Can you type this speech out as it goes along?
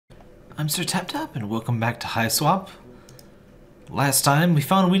I'm Sir Tap Tap, and welcome back to Hiveswap. Last time we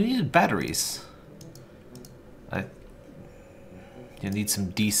found we needed batteries. You need some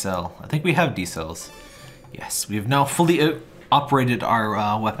D-cell. I think we have D-cells. Yes, we have now fully operated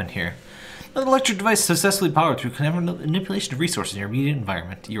our weapon here. An electric device successfully powered through manipulation of resources in your immediate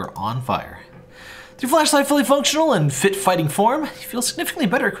environment. You are on fire. With your flashlight fully functional and fit fighting form, you feel significantly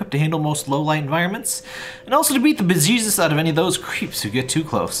better equipped to handle most low-light environments, and also to beat the bejesus out of any of those creeps who get too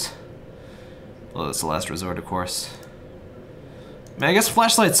close. Well, that's the last resort, of course. I mean, I guess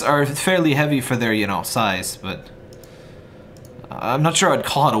flashlights are fairly heavy for their, size, but I'm not sure I'd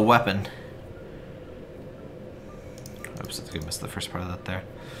call it a weapon. Oops, I think I missed the first part of that there.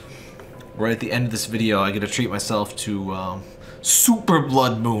 Right at the end of this video, I get to treat myself to Super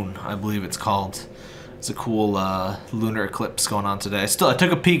Blood Moon, I believe it's called. It's a cool lunar eclipse going on today. I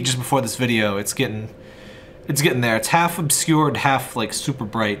took a peek just before this video. It's getting there. It's half obscured, half like super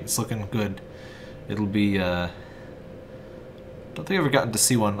bright. It's looking good. It'll be, don't think I've ever gotten to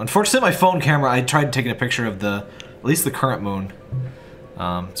see one. Unfortunately, my phone camera, I tried taking a picture of at least the current moon.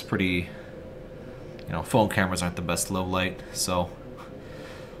 It's pretty, phone cameras aren't the best low light, so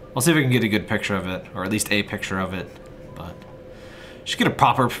I'll see if I can get a good picture of it, or at least a picture of it, but should get a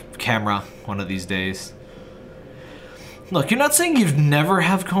proper camera one of these days. Look, you're not saying you've never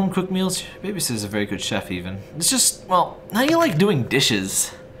have home-cooked meals. Your babysitter's a very good chef, even. It's just, well, how do you like doing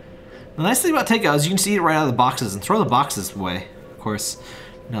dishes? The nice thing about takeout is you can just eat it right out of the boxes and throw the boxes away. Of course,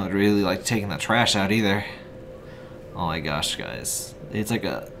 not really like taking the trash out either. Oh my gosh, guys. It's like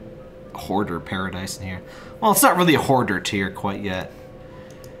a hoarder paradise in here. Well, it's not really a hoarder tier quite yet,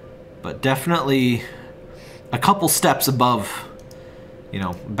 but definitely a couple steps above,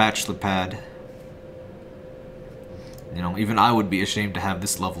 bachelor pad. Even I would be ashamed to have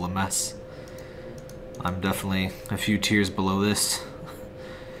this level of mess. I'm definitely a few tiers below this.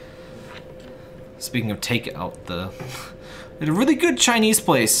 Speaking of takeout, at a really good Chinese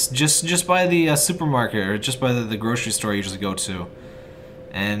place just by the supermarket, or just by the grocery store I usually go to,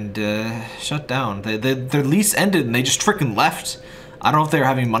 and shut down. Their lease ended and they just freaking left. I don't know if they were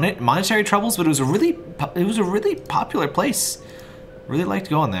having monetary troubles, but it was a really popular place. Really liked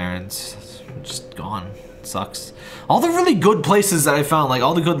going there, and it's just gone. It sucks. All the really good places that I found, like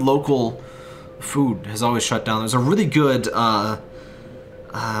all the good local food, has always shut down. There's a really good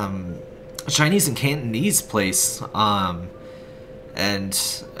Chinese and Cantonese place, and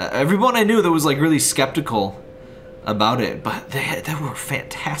everyone I knew that was like really skeptical about it, but they were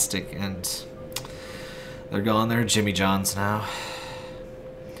fantastic, and they're gone. They're Jimmy John's now.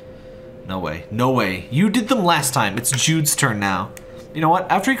 No way. No way. You did them last time. It's Jude's turn now. You know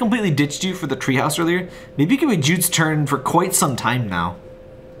what? After he completely ditched you for the treehouse earlier, maybe it could be Jude's turn for quite some time now.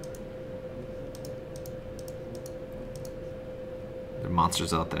 There are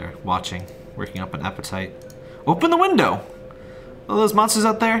monsters out there watching, working up an appetite. Open the window! All those monsters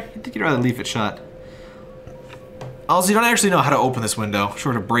out there, you'd think you'd rather leave it shut. Also, you don't actually know how to open this window,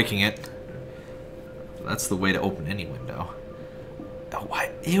 short of breaking it. That's the way to open any window. Oh,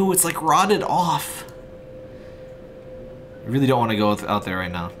 what? Ew, it's like rotted off. I really don't want to go out there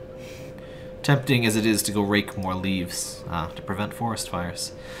right now. Tempting as it is to go rake more leaves to prevent forest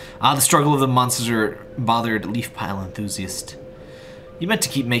fires. The struggle of the monster bothered leaf pile enthusiast. You meant to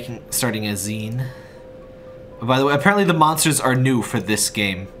keep starting a zine. Oh, by the way, apparently the monsters are new for this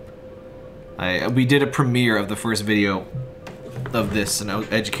game. We did a premiere of the first video of this, and I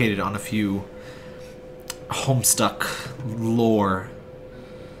was educated on a few Homestuck lore.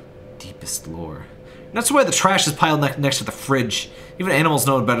 Deepest lore. And that's why the trash is piled next to the fridge. Even animals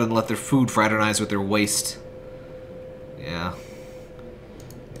know it better than to let their food fraternize with their waste. Yeah.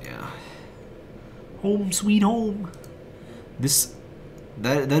 Yeah. Home sweet home.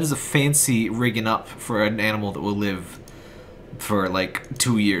 That is a fancy rigging up for an animal that will live for like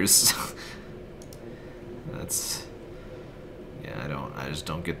 2 years. Yeah, I just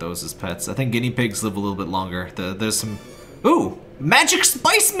don't get those as pets. I think guinea pigs live a little bit longer. There's some, ooh, magic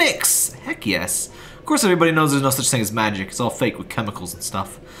spice mix! Heck yes. Of course everybody knows there's no such thing as magic. It's all fake with chemicals and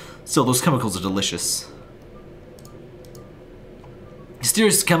stuff. Still, those chemicals are delicious.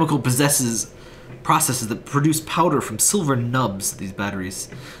 Mysterious chemical processes that produce powder from silver nubs, these batteries.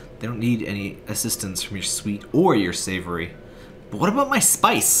 They don't need any assistance from your sweet or your savory. But what about my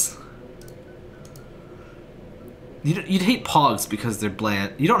spice? You'd hate pogs because they're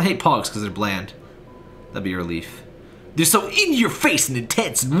bland. You don't hate pogs because they're bland. That'd be a relief. They're so in your face and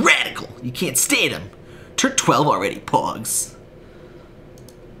intense and radical. You can't stand them. Turn 12 already, pogs.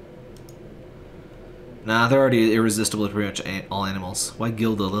 Nah, they're already irresistible to pretty much all animals. Why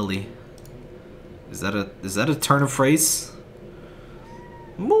Gilda Lily? Is that a turn of phrase?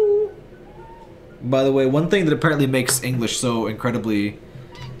 Moo. By the way, one thing that apparently makes English so incredibly,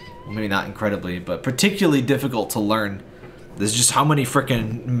 well, maybe not incredibly, but particularly difficult to learn is just how many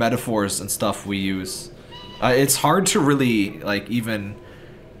frickin' metaphors and stuff we use. It's hard to really, like, even,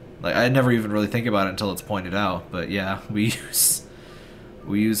 like, I never even really think about it until it's pointed out, but yeah, we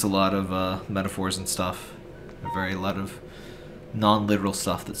use a lot of metaphors and stuff. A lot of non-literal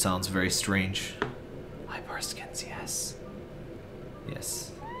stuff that sounds very strange. Hyperskins, yes.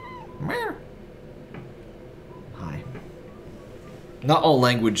 Yes. Hi. Not all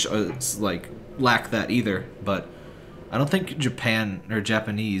language like lack that either, but I don't think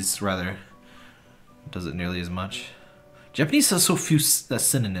Japanese rather does it nearly as much. Japanese has so few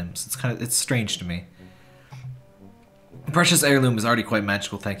synonyms. It's strange to me. Precious heirloom is already quite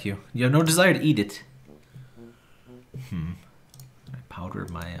magical, thank you. You have no desire to eat it. I powder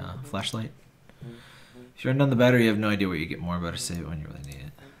my flashlight. If you run down the battery, you have no idea where you get more. Better save it when you really need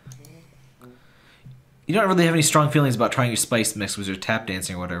it. You don't really have any strong feelings about trying your spice mix with your tap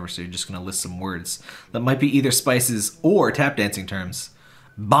dancing or whatever, so you're just gonna list some words that might be either spices or tap dancing terms.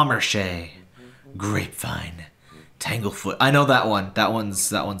 Bombershay, grapevine, tanglefoot. I know that one. That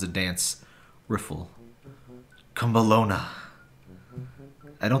one's a dance. Riffle, Kumbalona.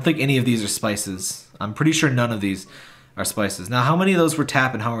 I don't think any of these are spices. I'm pretty sure none of these are spices. Now, how many of those were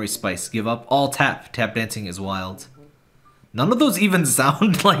tap and how many spice? Give up. All tap. Tap dancing is wild. None of those even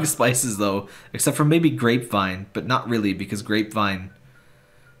sound like spices, though, except for maybe grapevine, but not really, because grapevine,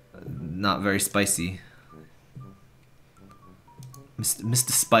 not very spicy.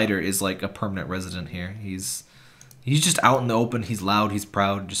 Mr. Spider is like a permanent resident here. He's just out in the open. He's loud. He's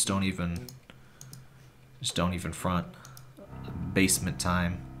proud. Just don't even front. Basement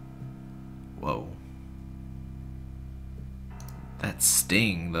time. Whoa. That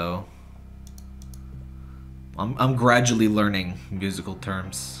sting, though. I'm gradually learning musical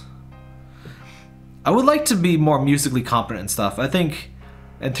terms. I would like to be more musically competent and stuff. I think,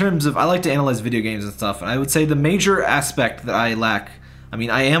 in terms of, I like to analyze video games and stuff, and I would say the major aspect that I lack, I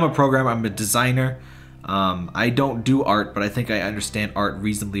mean, I am a programmer, I'm a designer. I don't do art, but I think I understand art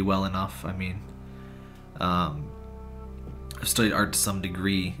reasonably well enough. I mean, I've studied art to some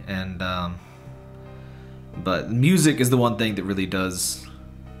degree, and but music is the one thing that really does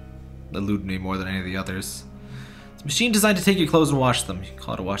elude me more than any of the others. It's a machine designed to take your clothes and wash them. You can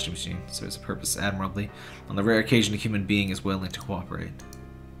call it a washing machine. Serves a purpose admirably. On the rare occasion a human being is willing to cooperate.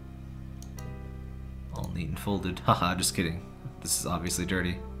 All neat and folded. Haha, just kidding. This is obviously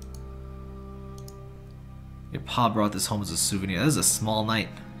dirty. Your pa brought this home as a souvenir. This is a small night.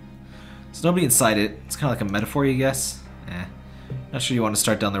 There's nobody inside it. It's kind of like a metaphor, you guess? Eh. Not sure you want to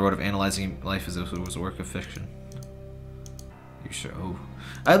start down the road of analyzing life as if it was a work of fiction. You sure? Oh.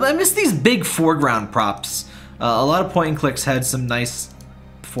 I miss these big foreground props. A lot of point and clicks had some nice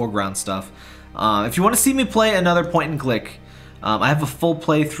foreground stuff. If you want to see me play another point and click, I have a full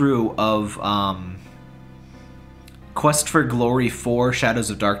playthrough of Quest for Glory 4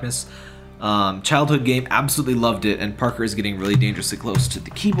 Shadows of Darkness. Childhood game, absolutely loved it, and Parker is getting really dangerously close to the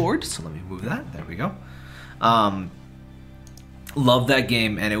keyboard, so let me move that. There we go. Loved that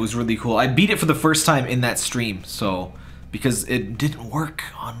game, and it was really cool. I beat it for the first time in that stream, so because it didn't work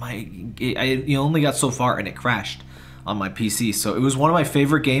on my, I only got so far and it crashed on my PC. So it was one of my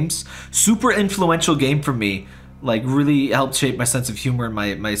favorite games. Super influential game for me. Like really helped shape my sense of humor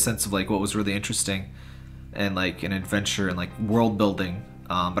and my sense of like what was really interesting and like an adventure and like world building.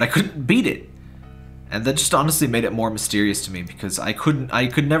 But I couldn't beat it. And that just honestly made it more mysterious to me because I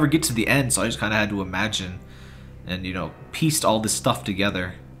could never get to the end, so I just kind of had to imagine and, pieced all this stuff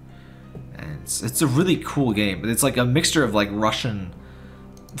together. And it's a really cool game. It's like a mixture of like Russian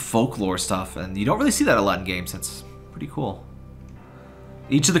folklore stuff, and you don't really see that a lot in games. It's pretty cool.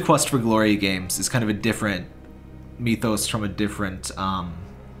 Each of the Quest for Glory games is kind of a different mythos from a different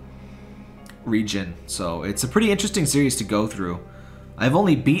region, so it's a pretty interesting series to go through. I've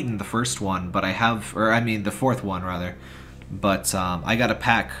only beaten the first one, but the fourth one rather. But I got a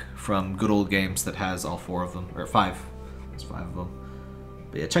pack from Good Old Games that has all 4 of them, or 5. There's 5 of them.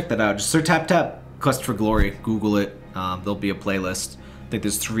 But yeah, check that out. Just search tap Quest for Glory. Google it. There'll be a playlist. I think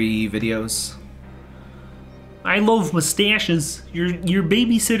there's 3 videos. I love mustaches. Your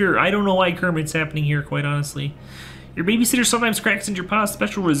babysitter. I don't know why Kermit's happening here, quite honestly. Your babysitter sometimes cracks into your pa's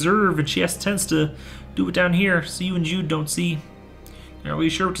special reserve, and she tends to do it down here, so you and Jude don't see. You're not really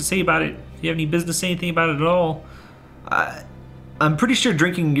sure what to say about it. If you have any business saying anything about it at all. I'm pretty sure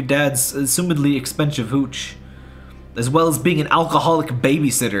drinking your dad's assumedly expensive hooch, as well as being an alcoholic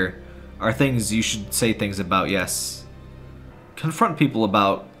babysitter, are things you should say things about, yes. Confront people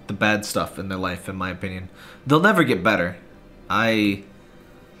about the bad stuff in their life, in my opinion. They'll never get better. I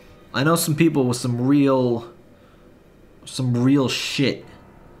I know some people with some real shit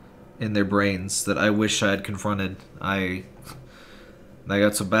in their brains that I wish I had confronted. I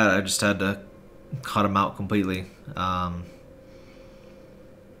got so bad I just had to cut them out completely.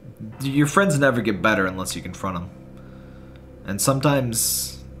 Your friends never get better unless you confront them. And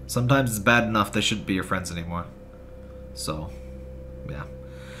sometimes it's bad enough they shouldn't be your friends anymore. So, yeah.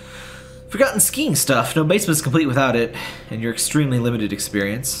 Forgotten skiing stuff. No basement is complete without it, and your extremely limited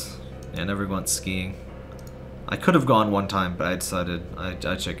experience. Yeah, never went skiing. I could have gone one time, but I decided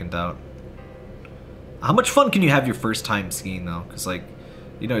I chickened out. How much fun can you have your first time skiing, though? Because, like,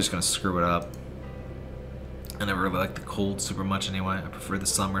 you know you're just going to screw it up. I never really like the cold super much anyway. I prefer the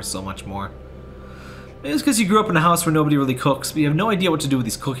summer so much more. Maybe it's because you grew up in a house where nobody really cooks, but you have no idea what to do with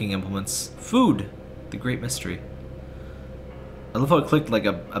these cooking implements. Food. The great mystery. I love how I clicked like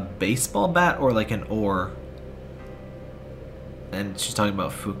a baseball bat or like an oar. And she's talking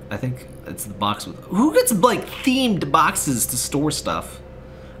about food. I think it's the box with... Who gets like themed boxes to store stuff?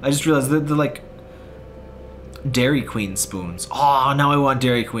 I just realized they're like Dairy Queen spoons. Oh, now I want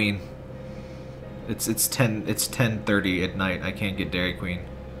Dairy Queen. It's 10:30 at night. I can't get Dairy Queen.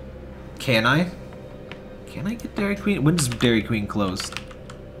 Can I? Can I get Dairy Queen? When does Dairy Queen close?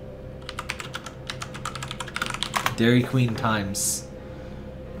 Dairy Queen times.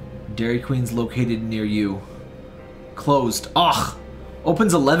 Dairy Queen's located near you. Closed. Ugh!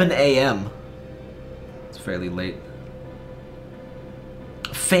 Opens 11 a.m. It's fairly late.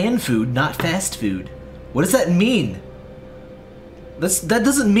 Fan food, not fast food. What does that mean? That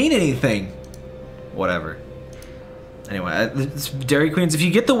doesn't mean anything. Whatever. Anyway, Dairy Queens, if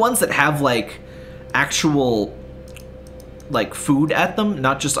you get the ones that have like actual like food at them,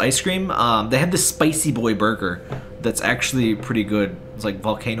 not just ice cream, they have this Spicy Boy burger that's actually pretty good. It's like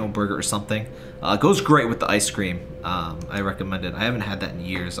Volcano Burger or something. It goes great with the ice cream. I recommend it. I haven't had that in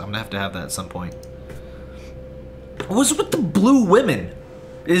years. I'm gonna have that at some point. What's with the blue women?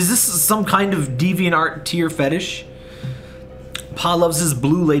 Is this some kind of DeviantArt tier fetish? Pa loves his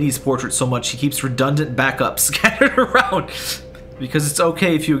blue lady's portrait so much he keeps redundant backups scattered around. Because it's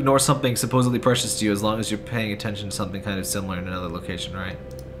okay if you ignore something supposedly precious to you as long as you're paying attention to something kind of similar in another location, right?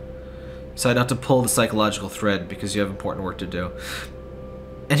 Decide not to pull the psychological thread because you have important work to do.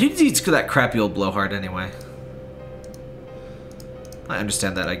 And who needs that crappy old blowhard anyway? I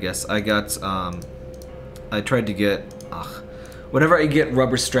understand that, I guess. I got, I tried to get, whenever I get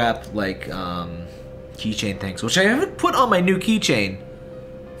rubber strap, like, keychain things, which I haven't put on my new keychain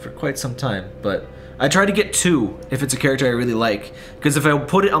for quite some time, but I try to get 2 if it's a character I really like, because if I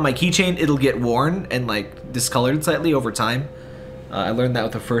put it on my keychain, it'll get worn and, like, discolored slightly over time. I learned that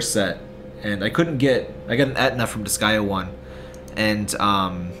with the first set, and I got an Etna from Disgaea 1, and,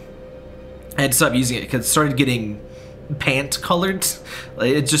 I had to stop using it because it started getting pant colored.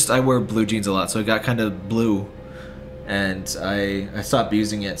 Like, I wear blue jeans a lot, so it got kind of blue. And I stopped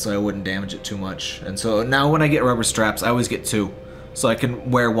using it so I wouldn't damage it too much. And so now when I get rubber straps, I always get 2. So I can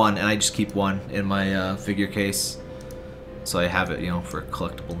wear 1 and I just keep 1 in my figure case. So I have it, you know, for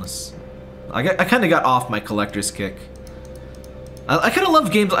collectibleness. I kind of got off my collector's kick. I kind of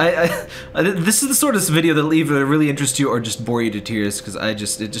love games. This is the sort of video that'll either really interest you or just bore you to tears, because it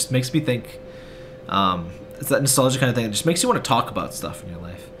just makes me think. It's that nostalgia kind of thing that just makes you want to talk about stuff in your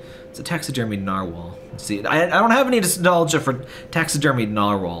life. It's a taxidermy narwhal. Let's see, I don't have any nostalgia for taxidermy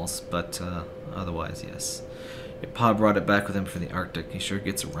narwhals, but otherwise, yes. Your pa brought it back with him for the Arctic. He sure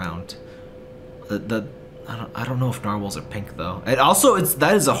gets around. I don't know if narwhals are pink though. And also,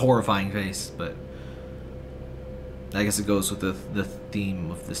 that is a horrifying face, but I guess it goes with the theme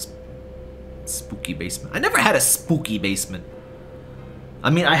of this spooky basement. I never had a spooky basement. I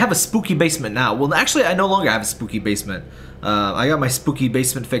mean, I have a spooky basement now. Well, actually, I no longer have a spooky basement. I got my spooky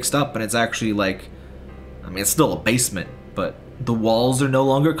basement fixed up, and it's actually like, I mean, it's still a basement, but the walls are no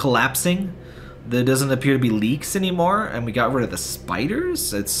longer collapsing. There doesn't appear to be leaks anymore, and we got rid of the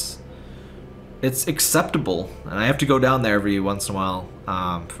spiders. It's acceptable, and I have to go down there every once in a while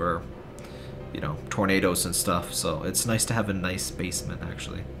for, you know, tornadoes and stuff. So it's nice to have a nice basement,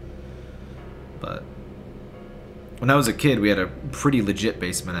 actually. But when I was a kid, we had a pretty legit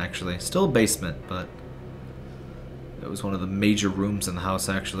basement, actually. Still a basement, but it was one of the major rooms in the house,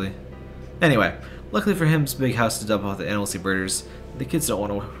 actually. Anyway, luckily for him, it's a big house to dump off the animal birders. The kids don't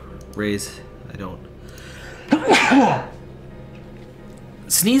want to raise. I don't.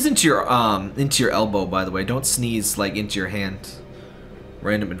 Sneeze into your elbow, by the way. Don't sneeze like into your hand.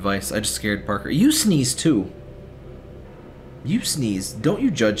 Random advice. I just scared Parker. You sneeze too. You sneeze. Don't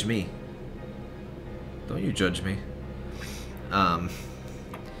you judge me. Don't you judge me.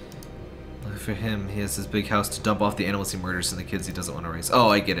 For him, he has this big house to dump off the animals he murders and the kids he doesn't want to raise. Oh,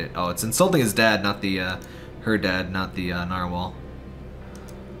 I get it. Oh, it's insulting his dad, not the, her dad, not the, narwhal.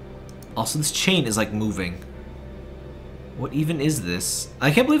 Also, this chain is, like, moving. What even is this? I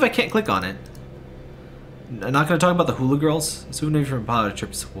can't believe I can't click on it. I'm not going to talk about the hula girls. Souvenir from Pilot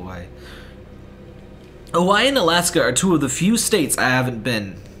trips to Hawaii. Hawaii and Alaska are two of the few states I haven't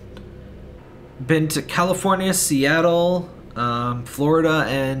been. Been to California, Seattle, Florida,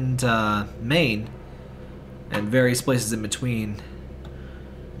 and Maine, and various places in between.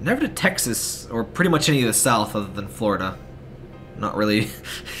 Never to Texas, or pretty much any of the South other than Florida. Not really.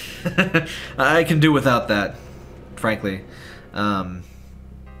 I can do without that, frankly. And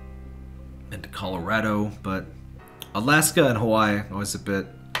to Colorado, but Alaska and Hawaii always a bit.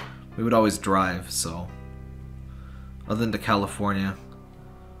 We would always drive, so. Other than to California.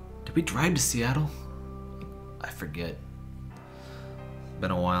 Did we drive to Seattle? I forget.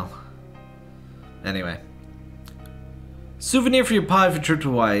 Been a while. Anyway. Souvenir for your pod for trip to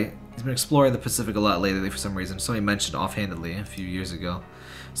Hawaii. He's been exploring the Pacific a lot lately for some reason. Somebody mentioned offhandedly a few years ago.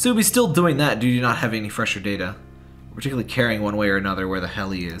 So he's still doing that due to not having any fresher data. Particularly caring one way or another where the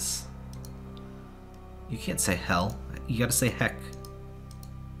hell he is. You can't say hell. You gotta say heck.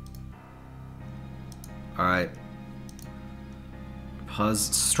 Alright.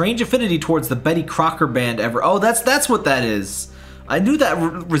 Pause. Strange affinity towards the Betty Crocker band ever. Oh, that's what that is. I knew that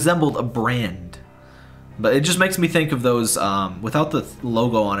resembled a brand. But it just makes me think of those, without the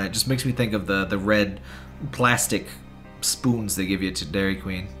logo on it, just makes me think of the red plastic spoons they give you to Dairy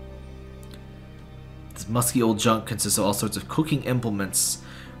Queen. This musky old junk consists of all sorts of cooking implements,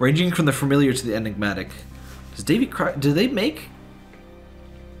 ranging from the familiar to the enigmatic. Do they make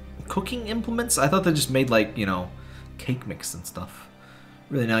cooking implements? I thought they just made, like, you know, cake mix and stuff.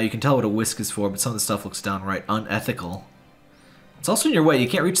 Really now you can tell what a whisk is for, but some of the stuff looks downright unethical. It's also in your way. You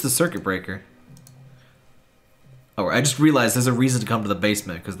can't reach the circuit breaker. Oh, I just realized there's a reason to come to the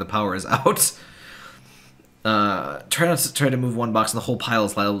basement, because the power is out. Try to move one box and the whole pile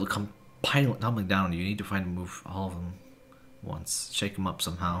is liable to come tumbling down. You need to find and move all of them once. Shake them up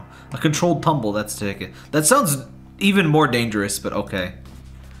somehow. A controlled tumble, that's the ticket. That sounds even more dangerous, but okay.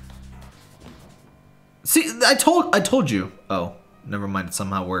 See, I told you. Oh, never mind, it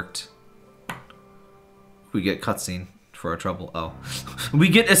somehow worked. We get cutscene for our trouble. Oh. We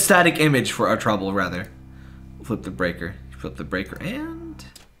get a static image for our trouble, rather. Flip the breaker. Flip the breaker and...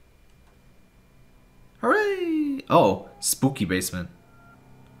 Hooray! Oh, spooky basement.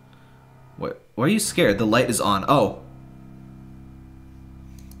 What? Why are you scared? The light is on. Oh.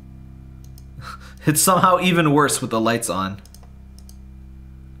 It's somehow even worse with the lights on.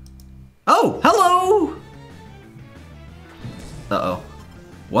 Oh, hello! Uh-oh.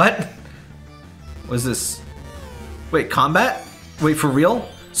 What? What is this? Wait, combat? Wait, for real?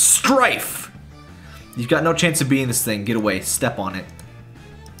 Strife! You've got no chance of beating this thing. Get away. Step on it.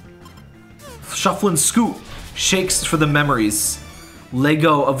 Shuffle and scoot. Shakes for the memories.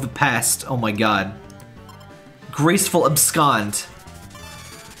 Lego of the past. Oh my god. Graceful abscond.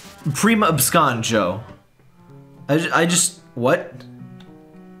 Prima abscond, Joe. I just... What?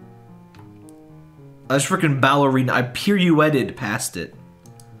 I was freaking ballerina. I pirouetted past it.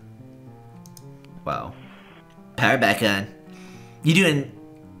 Wow. Power back on. You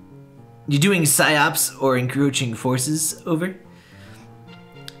doing psyops or encroaching forces? Over.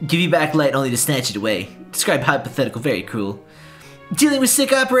 Give you back light only to snatch it away. Describe hypothetical. Very cruel. Dealing with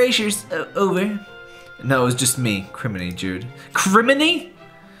sick operations. Over. No, it was just me. Criminy, Jude. Criminy?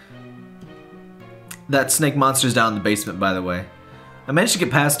 That snake monster's down in the basement, by the way. I managed to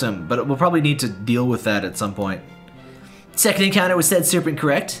get past him, but we'll probably need to deal with that at some point. Second encounter with said serpent,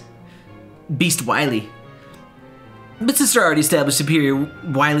 correct? Beast wily. But sister already established superior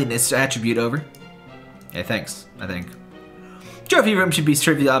wiliness attribute, over. Hey, thanks, I think. Trophy room should be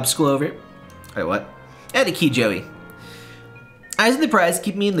trivial obstacle, over. Wait, what? Add a key, Joey. Eyes on the prize,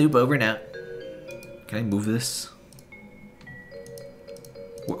 keep me in loop, over and out. Can I move this?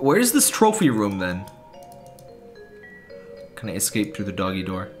 Where's this trophy room, then? Can I escape through the doggy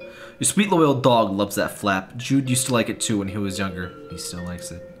door? Your sweet loyal dog loves that flap. Jude used to like it too when he was younger. He still likes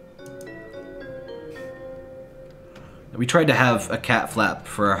it. We tried to have a cat flap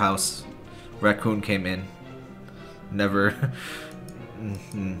for our house. Raccoon came in. Never.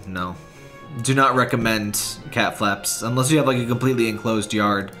 No. Do not recommend cat flaps unless you have like a completely enclosed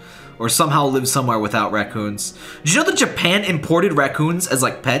yard or somehow live somewhere without raccoons. Did you know that Japan imported raccoons as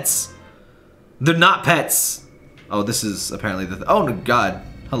like pets? They're not pets. Oh, this is apparently the... Oh, no, God.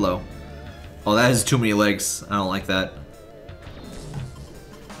 Hello. Oh, that has too many legs. I don't like that.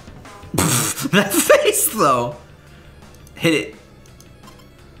 That face, though. Hit it.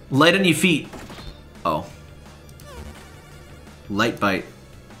 Light on your feet. Oh. Light bite.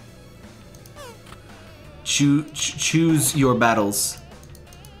 Choose your battles.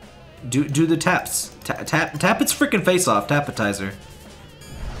 Do the taps. Tap its freaking face off. Tapetizer.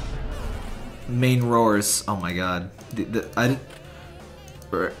 Main roars. Oh my god.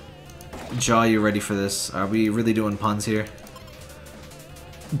 Jaw, you ready for this? Are we really doing puns here?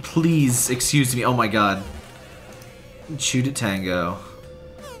 Please excuse me. Oh my god. Chew to tango.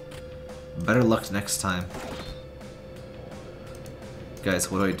 Better luck next time.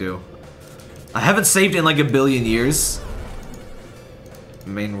 Guys, what do I do? I haven't saved in like a billion years.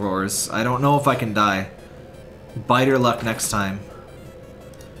 Main roars. I don't know if I can die. Biter luck next time.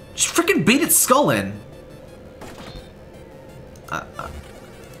 Just freaking beat its skull in.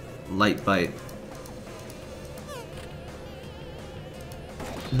 Light bite.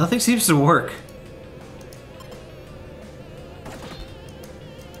 Nothing seems to work.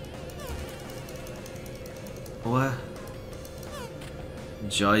 What?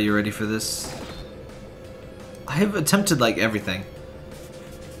 Jaw, you ready for this? I have attempted like everything.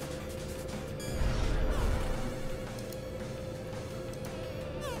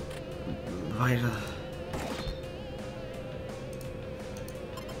 Vita.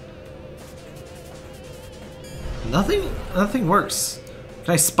 Nothing works.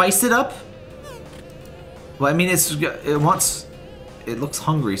 Can I spice it up? Well, I mean, it looks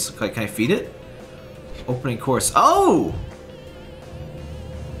hungry, so can I feed it? Opening course. Oh!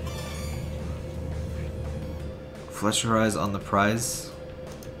 Flesh your eyes on the prize.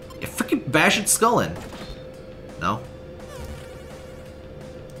 You freaking bash its skull in. No?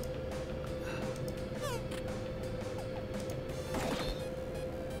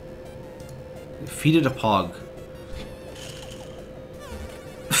 Feed it a pog.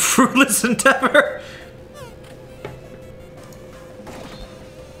 Fruitless endeavor!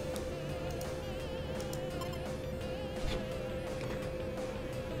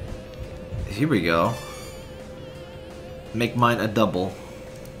 Here we go. Make mine a double.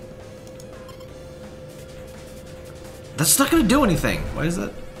 That's not gonna do anything. Why is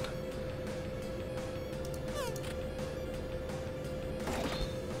that?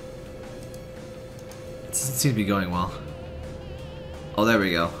 It doesn't seem to be going well. Oh, there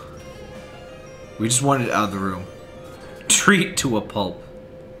we go. We just wanted it out of the room. Treat to a pulp.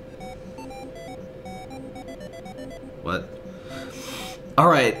 What?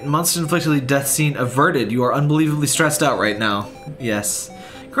 Alright, monster-inflicted death scene averted. You are unbelievably stressed out right now. Yes.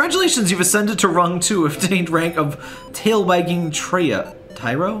 Congratulations, you've ascended to rung 2, obtained rank of tail-wagging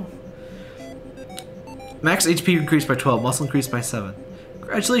Tyro? Max HP increased by 12, muscle increased by 7.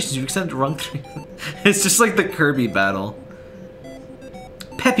 Congratulations, you've ascended to rung 3. It's just like the Kirby battle.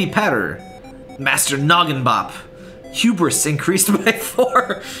 Peppy Patter. Master Noggin Bop. Hubris increased by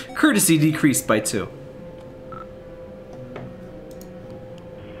 4. Courtesy decreased by 2.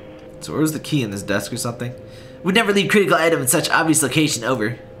 So where's the key in this desk or something? Would never leave critical item in such obvious location,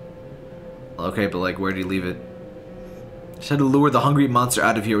 over. Okay, but like, where do you leave it? Just had to lure the hungry monster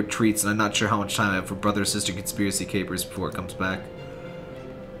out of here with treats, and I'm not sure how much time I have for brother sister conspiracy capers before it comes back.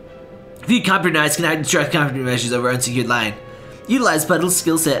 If you compromise, can I instruct countermeasures over unsecured line? Utilize Puddle's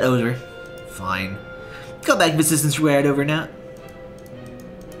skill set, over. Fine. Call back assistance required, over now.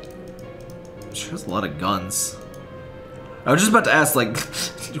 She has a lot of guns. I was just about to ask, like,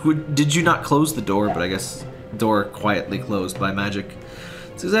 did you not close the door? But I guess the door quietly closed by magic.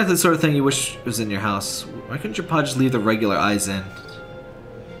 It's exactly the sort of thing you wish was in your house. Why couldn't your pod just leave the regular eyes in?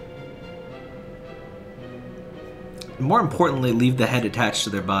 More importantly, leave the head attached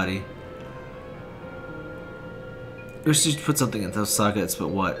to their body. I wish you put something in those sockets, but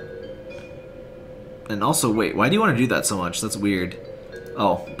what? And also, wait, why do you want to do that so much? That's weird.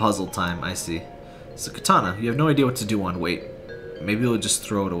 Oh, puzzle time, I see. It's a katana. You have no idea what to do on. Wait. Maybe we'll just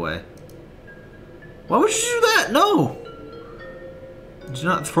throw it away. Why would you do that? No! Do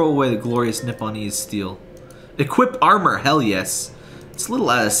not throw away the glorious Nipponese steel. Equip armor. Hell yes. It's a little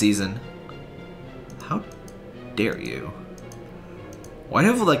out of season. How dare you? Why do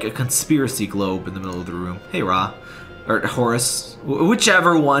you have like a conspiracy globe in the middle of the room? Hey, Ra. Or Horus.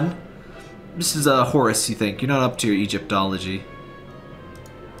 Whichever one. This is Horus, you think. You're not up to your Egyptology.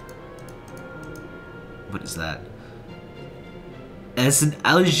 What is that? As an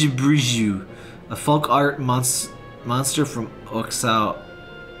Algebriju, a folk art monster from Oaxaca,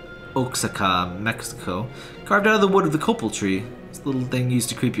 Mexico, carved out of the wood of the copal tree. This little thing used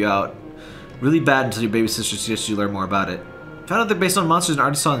to creep you out. Really bad until your baby sister suggests you learn more about it. Found out they're based on monsters an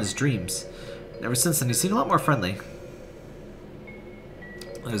artist saw in his dreams. Ever since then, he's seen a lot more friendly.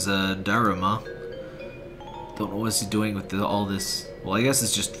 There's a Daruma. Don't know what he's doing with all this. Well, I guess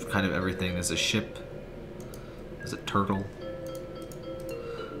it's just kind of everything. There's a ship. There's a turtle.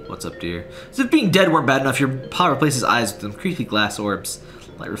 What's up, dear? As if being dead weren't bad enough, your paw replaces eyes with them creepy glass orbs.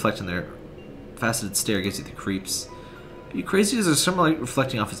 Light reflecting their faceted stare gives you the creeps. Are you crazy? There's some light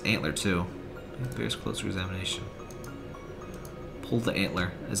reflecting off his antler, too. It bears closer examination. Pull the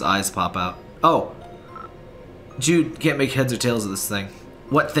antler. His eyes pop out. Oh! Jude can't make heads or tails of this thing.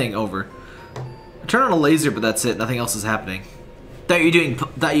 What thing? Over. I turn on a laser, but that's it. Nothing else is happening.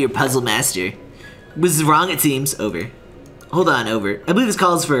 Thought you were puzzle master. Was wrong, it seems. Over. Hold on, over. I believe this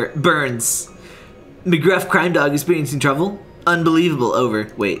calls for Burns. McGruff crime dog experiencing trouble? Unbelievable, over.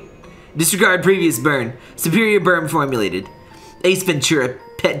 Wait. Disregard previous burn. Superior burn formulated. Ace Ventura,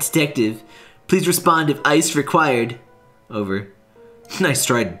 pet detective. Please respond if ice required. Over. Nice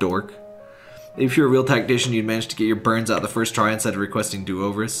try, dork. If you're a real tactician, you'd manage to get your burns out the first try instead of requesting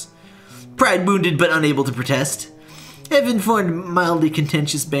do-overs. Pride wounded but unable to protest. Have informed mildly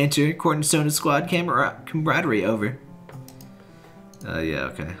contentious banter. Cornerstone of squad camaraderie, over. Yeah,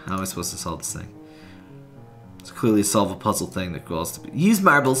 okay. How am I supposed to solve this thing? It's clearly a solve a puzzle thing that goes to be. Use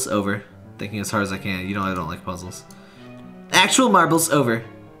marbles, over. Thinking as hard as I can. You know I don't like puzzles. Actual marbles, over.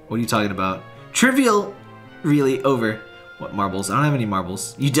 What are you talking about? Trivial, really, over. What marbles? I don't have any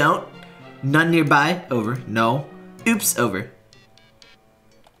marbles. You don't? None nearby, over. No. Oops, over.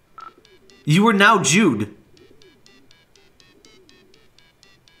 You are now Jude.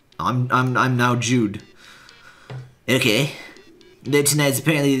 I'm now Jude. Okay. No, tonight's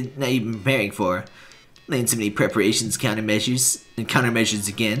apparently not even preparing for. Laying so many preparations, countermeasures, and countermeasures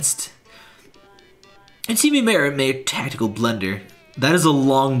against. And see me made a tactical blunder. That is a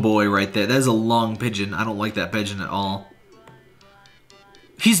long boy right there. That is a long pigeon. I don't like that pigeon at all.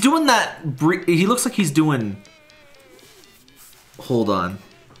 He's doing that. He looks like he's doing. Hold on.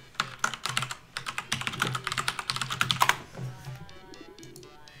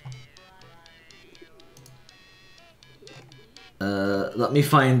 Let me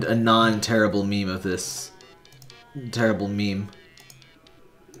find a non-terrible meme of this. Terrible meme.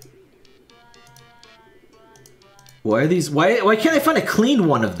 Why are these? Why can't I find a clean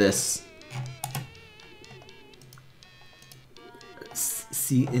one of this?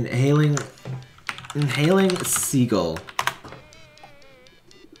 See, inhaling seagull.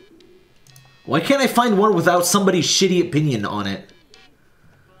 Why can't I find one without somebody's shitty opinion on it?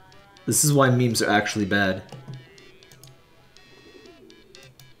 This is why memes are actually bad.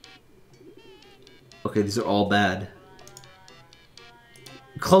 Okay, these are all bad.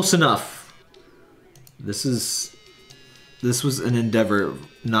 Close enough. This was an endeavor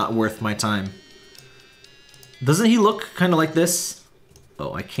not worth my time. Doesn't he look kind of like this?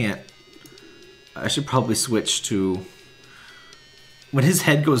 Oh, I can't. I should probably switch to... When his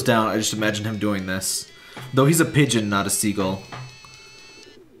head goes down, I just imagine him doing this. Though he's a pigeon, not a seagull.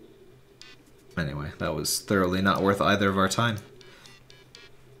 Anyway, that was thoroughly not worth either of our time.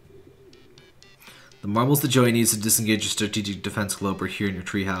 The marbles that Joey needs to disengage your strategic defense globe are here in your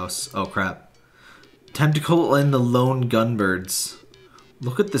treehouse. Oh crap. Tentacle and the lone gunbirds.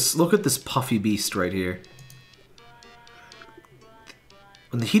 Look at this puffy beast right here.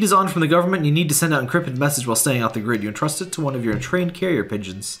 When the heat is on from the government, you need to send out encrypted message while staying off the grid. You entrust it to one of your trained carrier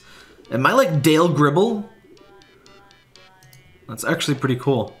pigeons. Am I like Dale Gribble? That's actually pretty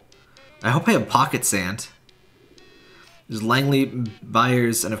cool. I hope I have pocket sand. There's Langley,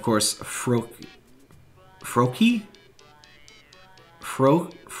 Byers, and of course Froki?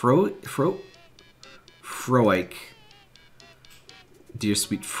 Froike. Dear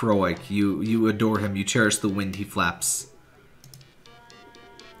sweet Froike, you adore him. You cherish the wind he flaps.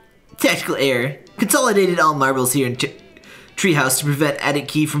 Tactical error. Consolidated all marbles here in treehouse to prevent added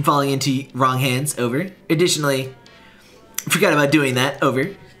key from falling into wrong hands. Over. Additionally, forgot about doing that.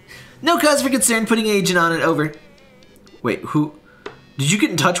 Over. No cause for concern putting agent on it. Over. Wait, who? Did you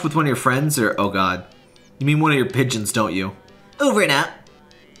get in touch with one of your friends or? Oh god. You mean one of your pigeons, don't you? Over and out.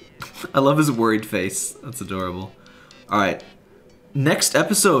 I love his worried face. That's adorable. Alright. Next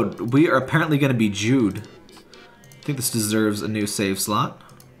episode, we are apparently going to be Jude. I think this deserves a new save slot.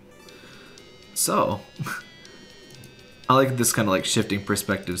 So, I like this kind of like shifting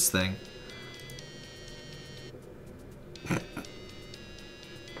perspectives thing.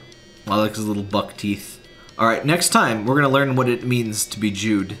 I like his little buck teeth. Alright, next time we're going to learn what it means to be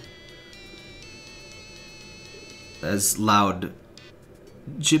Jude. As loud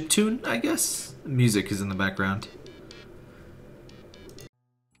chiptune, I guess? Music is in the background.